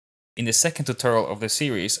In the second tutorial of the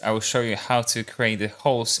series, I will show you how to create the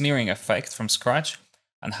whole smearing effect from scratch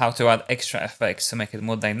and how to add extra effects to make it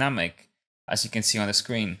more dynamic, as you can see on the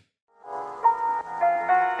screen.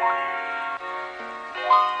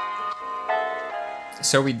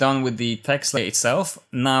 So we're done with the text layer itself.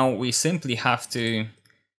 Now we simply have to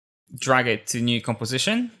drag it to new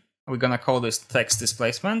composition. We're gonna call this text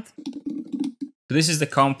displacement. So this is the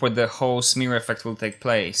comp where the whole smear effect will take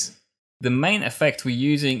place. The main effect we're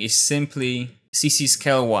using is simply CC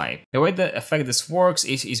Scale Wipe. The way the effect this works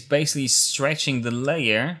is basically stretching the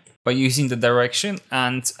layer by using the direction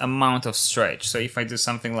and amount of stretch. So if I do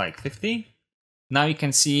something like 50, now you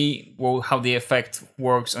can see how the effect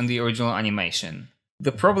works on the original animation.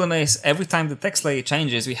 The problem is every time the text layer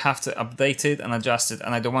changes, we have to update it and adjust it,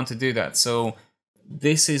 and I don't want to do that. So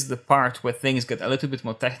this is the part where things get a little bit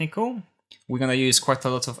more technical. We're gonna use quite a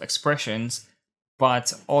lot of expressions,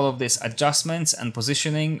 but all of these adjustments and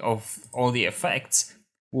positioning of all the effects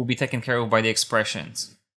will be taken care of by the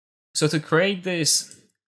expressions. So to create this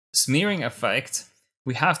smearing effect,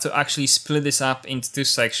 we have to actually split this up into two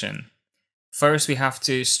sections. First, we have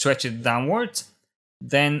to stretch it downward,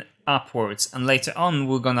 then upwards, and later on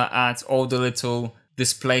we're gonna add all the little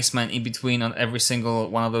displacement in between on every single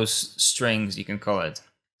one of those strings, you can call it.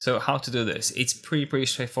 So how to do this? It's pretty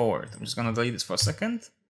straightforward. I'm just gonna delete this for a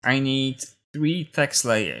second. I need 3 text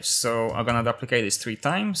layers, so I'm gonna duplicate this 3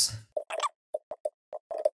 times.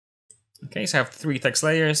 Okay, so I have 3 text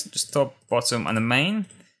layers, just top, bottom, and the main.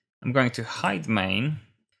 I'm going to hide main.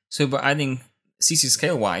 So by adding CC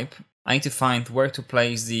Scale Wipe, I need to find where to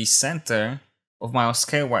place the center of my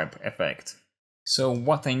Scale Wipe effect. So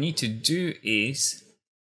what I need to do is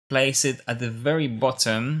place it at the very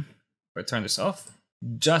bottom, if I turn this off,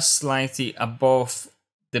 just slightly above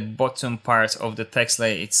the bottom part of the text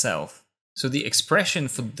layer itself. So the expression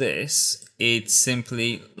for this, it's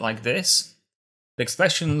simply like this. The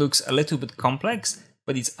expression looks a little bit complex,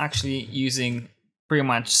 but it's actually using pretty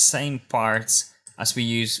much same parts as we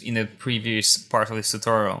used in the previous part of this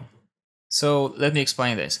tutorial. So let me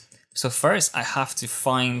explain this. So first I have to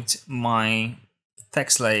find my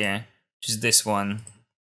text layer, which is this one.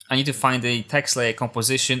 I need to find the text layer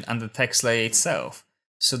composition and the text layer itself.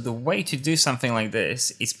 So the way to do something like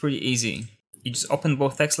this is pretty easy. You just open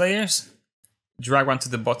both text layers, drag one to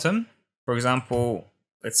the bottom. For example,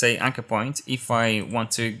 let's say anchor point. If I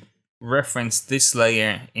want to reference this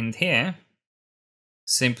layer in here,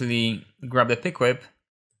 simply grab the pick whip,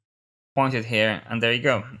 point it here, and there you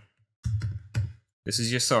go. This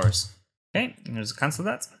is your source. Okay, just cancel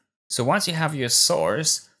that. So once you have your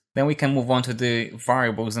source, then we can move on to the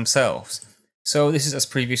variables themselves. So this is as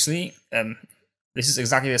previously. This is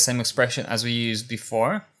exactly the same expression as we used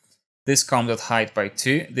before. This comp.height by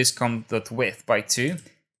 2, this comp.width by 2.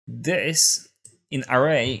 This in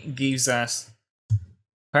array gives us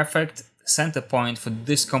perfect center point for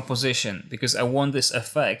this composition, because I want this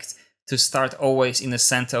effect to start always in the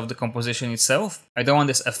center of the composition itself. I don't want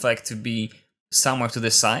this effect to be somewhere to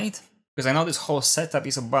the side, because I know this whole setup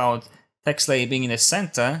is about text layer being in the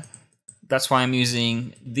center. That's why I'm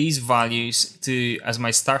using these values as my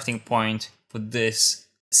starting point for this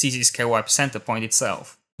CC Scale Wipe center point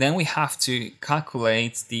itself. Then we have to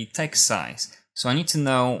calculate the text size. So I need to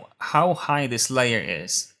know how high this layer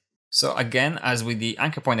is. So again, as with the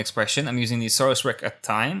anchor point expression, I'm using the source rec at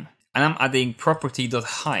time, and I'm adding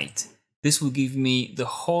property.height. This will give me the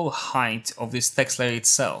whole height of this text layer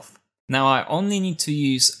itself. Now I only need to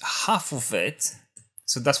use half of it,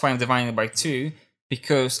 so that's why I'm dividing it by 2,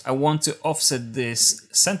 because I want to offset this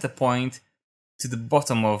center point to the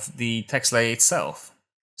bottom of the text layer itself.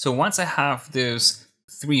 So once I have those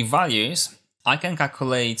 3 values, I can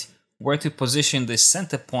calculate where to position this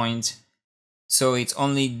center point so it's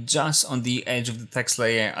only just on the edge of the text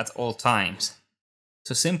layer at all times.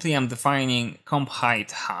 So simply I'm defining comp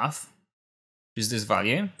height half, which is this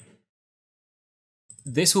value.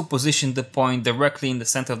 This will position the point directly in the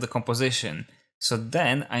center of the composition. So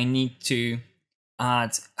then I need to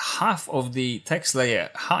add half of the text layer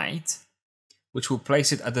height, which will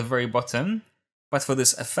place it at the very bottom. But for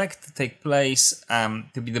this effect to take place,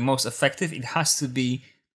 to be the most effective, it has to be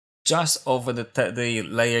just over the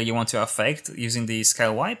layer you want to affect using the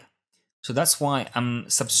scale wipe. So that's why I'm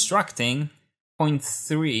subtracting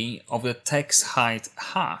 0.3 of the text height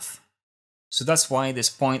half. So that's why this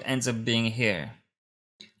point ends up being here.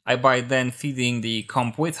 By then feeding the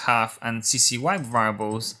comp width half and CC wipe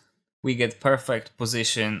variables, we get perfect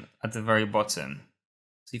position at the very bottom.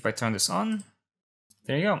 So if I turn this on,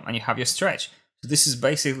 there you go, and you have your stretch. So this is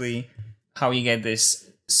basically how you get this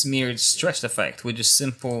smeared stretched effect with just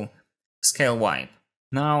simple scale wipe.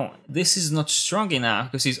 Now, this is not strong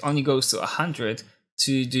enough because it only goes to 100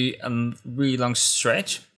 to do a really long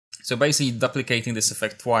stretch. So basically duplicating this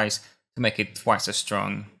effect twice to make it twice as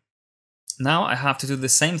strong. Now I have to do the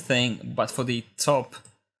same thing, but for the top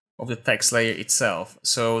of the text layer itself.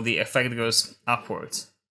 So the effect goes upwards.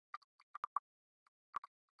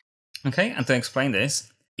 Okay, and to explain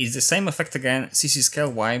this, it's the same effect again, CC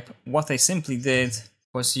Scale Wipe. What I simply did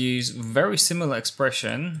was use very similar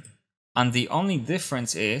expression, and the only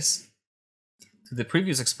difference is to the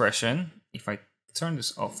previous expression. If I turn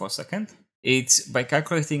this off for a second, it's by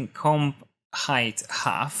calculating comp height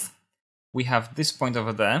half, we have this point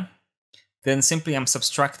over there. Then simply I'm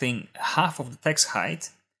subtracting half of the text height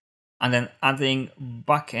and then adding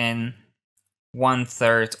back in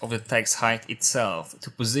 1/3 of the text height itself to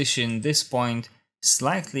position this point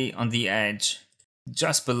slightly on the edge,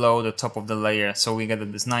 just below the top of the layer, so we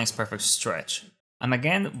get this nice perfect stretch. And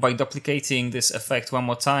again, by duplicating this effect one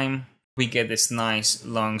more time, we get this nice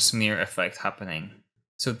long smear effect happening.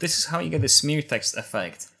 So this is how you get the smear text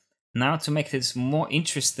effect. Now to make this more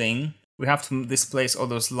interesting, we have to displace all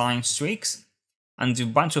those line streaks and do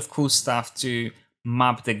a bunch of cool stuff to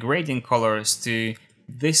map the gradient colors to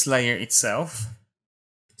this layer itself.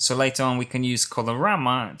 So later on we can use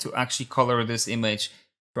Colorama to actually color this image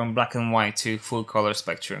from black and white to full color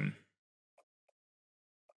spectrum.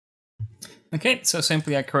 Okay, so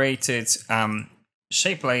simply I created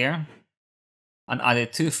shape layer and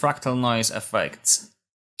added 2 fractal noise effects.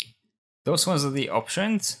 Those ones are the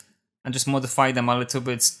options, and just modify them a little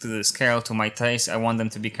bit to the scale to my taste. I want them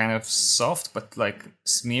to be kind of soft but like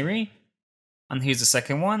smeary. And here's the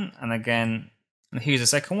second one, and here's the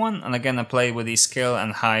second one, and again I play with the scale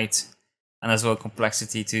and height and as well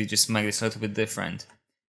complexity to just make this a little bit different.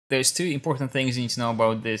 There's 2 important things you need to know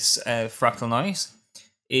about this fractal noise.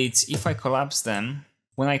 It's if I collapse them,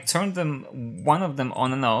 when I turn them, one of them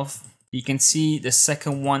on and off, you can see the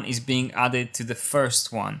second one is being added to the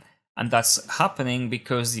first one. And that's happening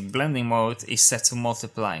because the blending mode is set to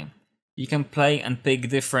multiply. You can play and pick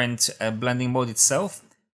different blending mode itself,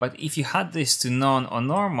 but if you had this to none or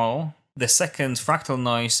normal, the second fractal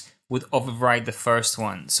noise would override the first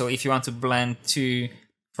one. So if you want to blend 2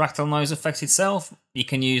 fractal noise effects itself, you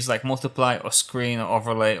can use like multiply or screen or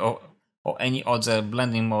overlay or any other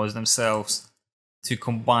blending modes themselves to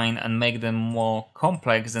combine and make them more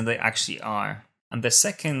complex than they actually are. And the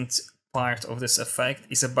second part of this effect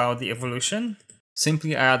is about the evolution.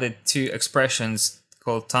 Simply I added 2 expressions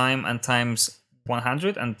called time and times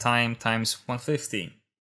 100 and time times 150.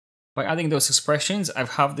 By adding those expressions, I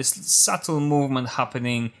have this subtle movement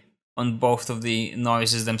happening on both of the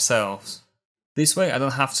noises themselves. This way I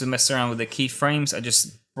don't have to mess around with the keyframes, I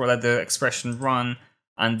just let the expression run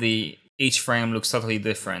and each frame looks totally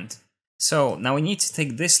different. So now we need to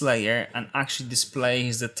take this layer and actually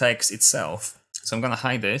display the text itself. So I'm gonna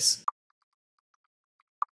hide this.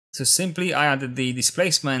 So simply I added the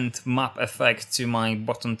displacement map effect to my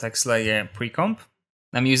bottom text layer Precomp.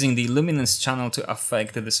 I'm using the luminance channel to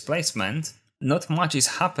affect the displacement. Not much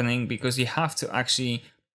is happening because you have to actually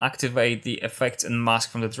activate the effects and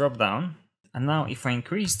mask from the dropdown. And now if I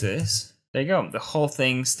increase this, there you go. The whole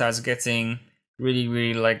thing starts getting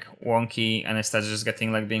really like wonky, and it starts just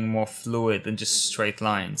getting like being more fluid than just straight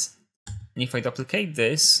lines. And if I duplicate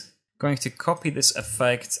this, I'm going to copy this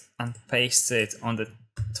effect and paste it on the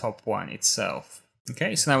top one itself.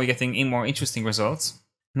 Okay, so now we're getting more interesting results.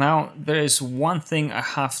 Now there is one thing I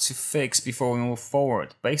have to fix before we move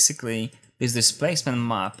forward. Basically, this displacement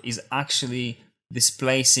map is actually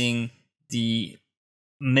displacing the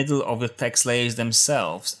middle of the text layers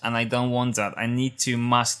themselves, and I don't want that. I need to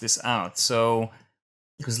mask this out. So,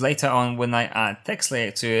 because later on when I add text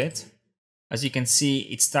layer to it, as you can see,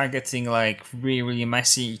 it starts getting like really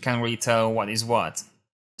messy. You can't really tell what is what.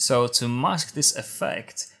 So to mask this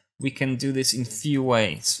effect, we can do this in few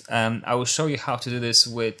ways. I will show you how to do this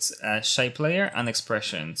with shape layer and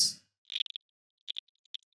expressions.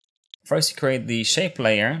 First, you create the shape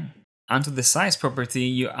layer. And to the size property,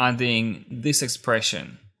 you're adding this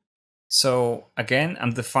expression. So again,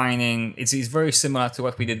 I'm defining, it's very similar to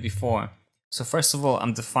what we did before. So first of all,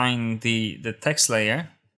 I'm defining the text layer,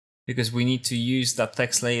 because we need to use that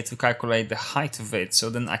text layer to calculate the height of it, so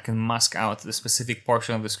then I can mask out the specific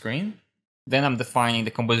portion of the screen. Then I'm defining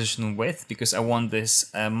the composition width, because I want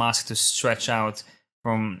this mask to stretch out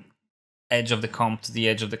from edge of the comp to the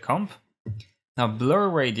edge of the comp. Now blur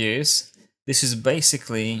radius, this is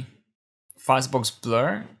basically fastbox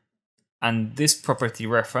blur and this property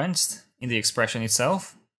referenced in the expression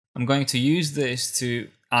itself. I'm going to use this to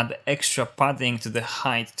add extra padding to the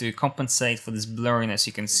height to compensate for this blurriness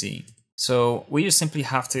you can see. So we just simply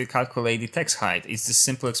have to calculate the text height. It's this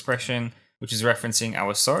simple expression which is referencing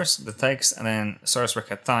our source, the text, and then source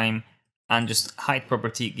record time, and just height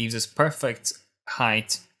property gives us perfect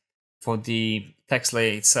height for the text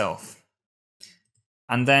layer itself.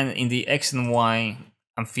 And then in the X and Y,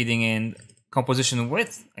 I'm feeding in composition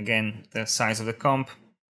width, again, the size of the comp,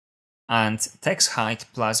 and text height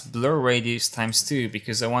plus blur radius times 2,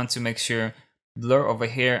 because I want to make sure blur over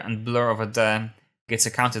here and blur over there gets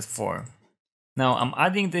accounted for. Now I'm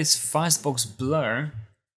adding this fastbox blur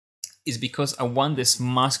is because I want this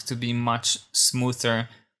mask to be much smoother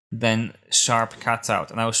than sharp cutout,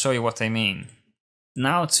 and I'll show you what I mean.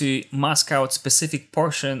 Now to mask out specific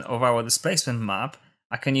portion of our displacement map,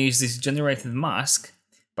 I can use this generated mask,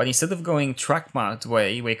 but instead of going track mount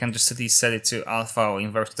way, where you can just simply set it to alpha or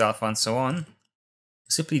inverted alpha and so on,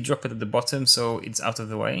 simply drop it at the bottom so it's out of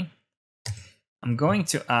the way. I'm going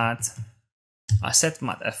to add a set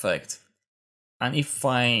matte effect. And if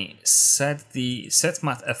I set the set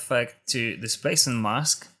matte effect to displacement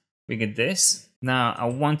mask, we get this. Now I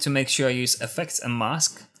want to make sure I use effects and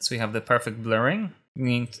mask, so we have the perfect blurring.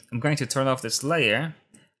 I'm going to turn off this layer,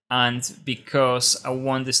 and because I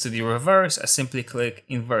want this to be reversed, I simply click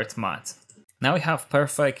invert matte. Now we have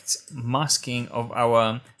perfect masking of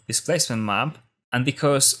our displacement map, and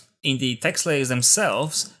because in the text layers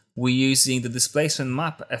themselves, we're using the displacement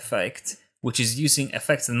map effect, which is using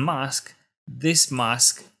effects and mask, this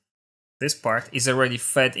mask, this part, is already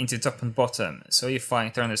fed into top and bottom. So if I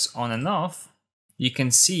turn this on and off, you can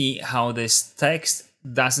see how this text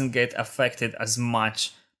doesn't get affected as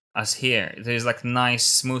much as here. There's like nice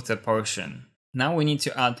smoother portion. Now we need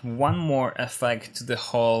to add one more effect to the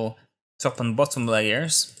whole top and bottom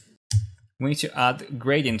layers. We need to add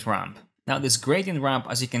gradient ramp. Now this gradient ramp,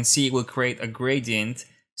 as you can see, will create a gradient,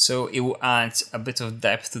 so it will add a bit of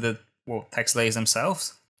depth to the text layers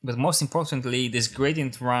themselves. But most importantly, this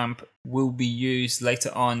gradient ramp will be used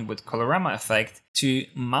later on with colorama effect to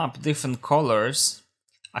map different colors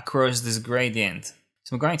across this gradient.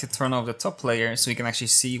 So I'm going to turn off the top layer so you can actually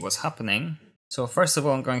see what's happening. So first of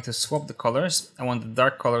all, I'm going to swap the colors. I want the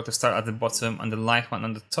dark color to start at the bottom and the light one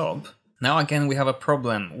on the top. Now again, we have a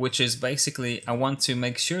problem, which is basically I want to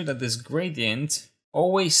make sure that this gradient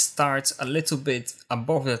always starts a little bit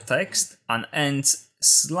above the text and ends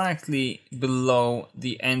slightly below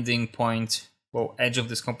the ending point, edge of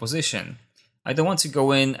this composition. I don't want to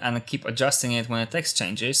go in and keep adjusting it when the text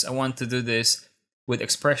changes. I want to do this with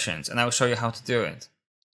expressions, and I will show you how to do it.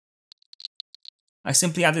 I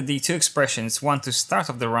simply added the two expressions, one to start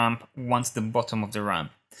of the ramp, one to the bottom of the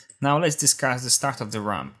ramp. Now let's discuss the start of the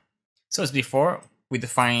ramp. So as before, we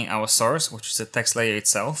define our source, which is the text layer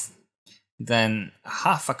itself, then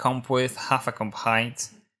half a comp width, half a comp height,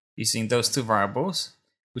 using those two variables,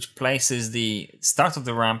 which places the start of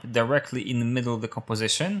the ramp directly in the middle of the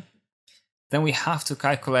composition. Then we have to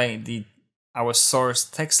calculate our source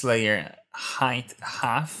text layer height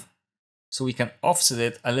half, so we can offset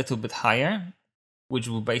it a little bit higher, which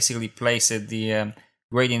will basically place it the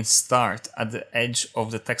gradient start at the edge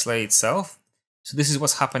of the text layer itself. So this is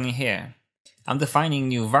what's happening here. I'm defining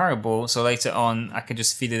new variable, so later on I can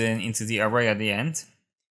just feed it into the array at the end,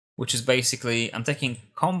 which is basically I'm taking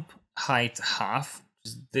comp height half,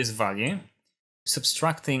 which is this value,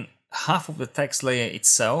 subtracting half of the text layer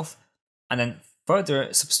itself, and then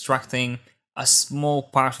further subtracting a small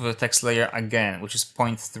part of the text layer again, which is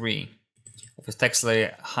 0.3 of the text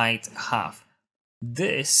layer height half.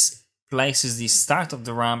 This places the start of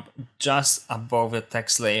the ramp just above the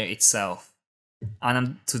text layer itself.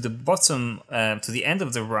 And to the bottom, to the end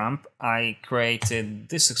of the ramp, I created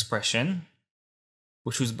this expression,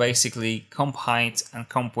 which was basically comp height and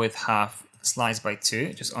comp width half sliced by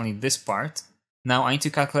 2, just only this part. Now I need to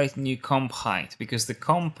calculate new comp height, because the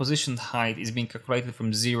comp position height is being calculated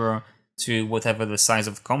from 0 to whatever the size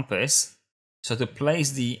of the comp is. So to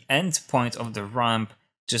place the end point of the ramp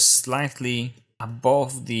just slightly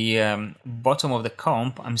above the bottom of the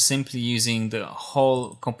comp, I'm simply using the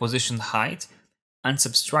whole composition height and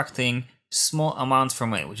subtracting small amount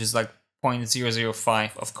from it, which is like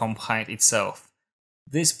 0.005 of comp height itself.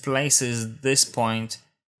 This places this point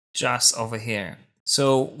just over here.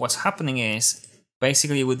 So what's happening is,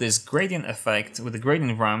 basically with this gradient effect, with the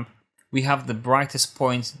gradient ramp, we have the brightest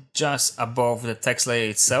point just above the text layer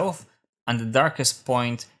itself, and the darkest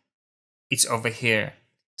point is over here.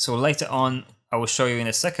 So later on, I will show you in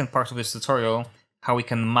the second part of this tutorial how we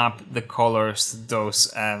can map the colors to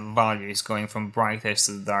those values going from brightest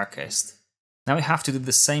to the darkest. Now we have to do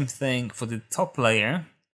the same thing for the top layer.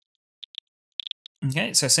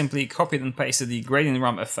 Okay, so I simply copied and pasted the gradient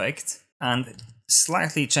ramp effect and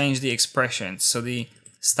slightly changed the expression. So the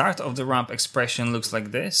start of the ramp expression looks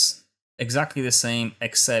like this. Exactly the same,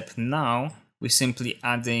 except now we're simply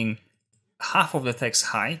adding half of the text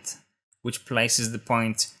height, which places the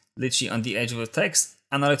point literally on the edge of the text,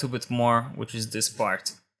 and a little bit more, which is this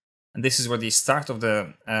part. And this is where the start of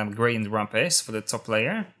the gradient ramp is for the top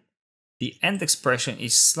layer. The end expression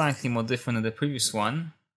is slightly more different than the previous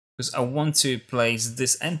one, because I want to place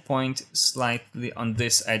this endpoint slightly on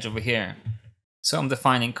this edge over here. So I'm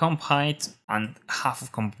defining comp height and half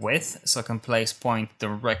of comp width, so I can place point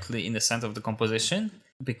directly in the center of the composition.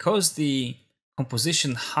 Because the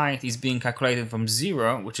composition height is being calculated from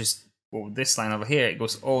 0, which is this line over here, it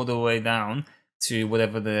goes all the way down to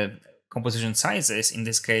whatever the composition size is, in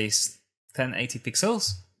this case 1080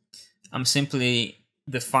 pixels. I'm simply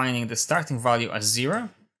defining the starting value as 0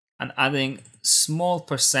 and adding small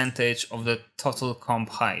percentage of the total comp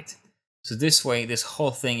height. So this way this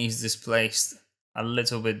whole thing is displaced a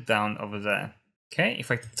little bit down over there. Okay,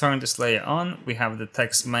 if I turn this layer on, we have the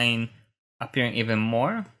text main appearing even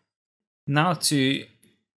more. Now to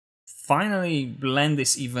finally blend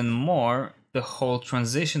this even more, the whole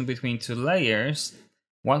transition between two layers,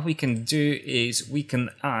 what we can do is we can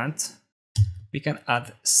add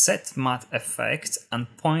set matte effect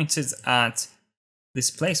and point it at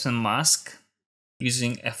displacement mask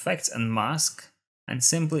using effects and mask and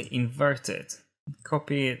simply invert it.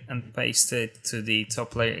 Copy it and paste it to the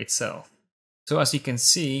top layer itself. So as you can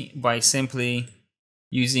see, by simply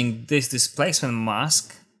using this displacement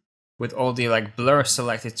mask with all the blur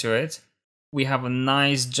selected to it, we have a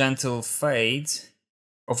nice gentle fade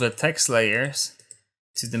of the text layers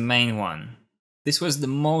to the main one. This was the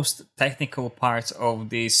most technical part of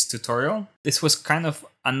this tutorial. This was kind of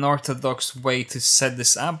an unorthodox way to set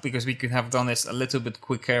this up because we could have done this a little bit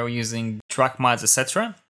quicker using track mattes,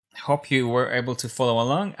 etc. Hope you were able to follow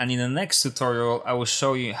along, and in the next tutorial I will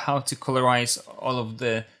show you how to colorize all of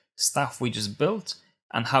the stuff we just built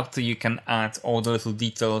and how you can add all the little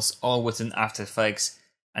details all within After Effects,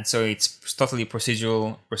 and so it's totally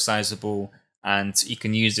procedural, resizable, and you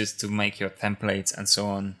can use it to make your templates and so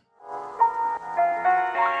on.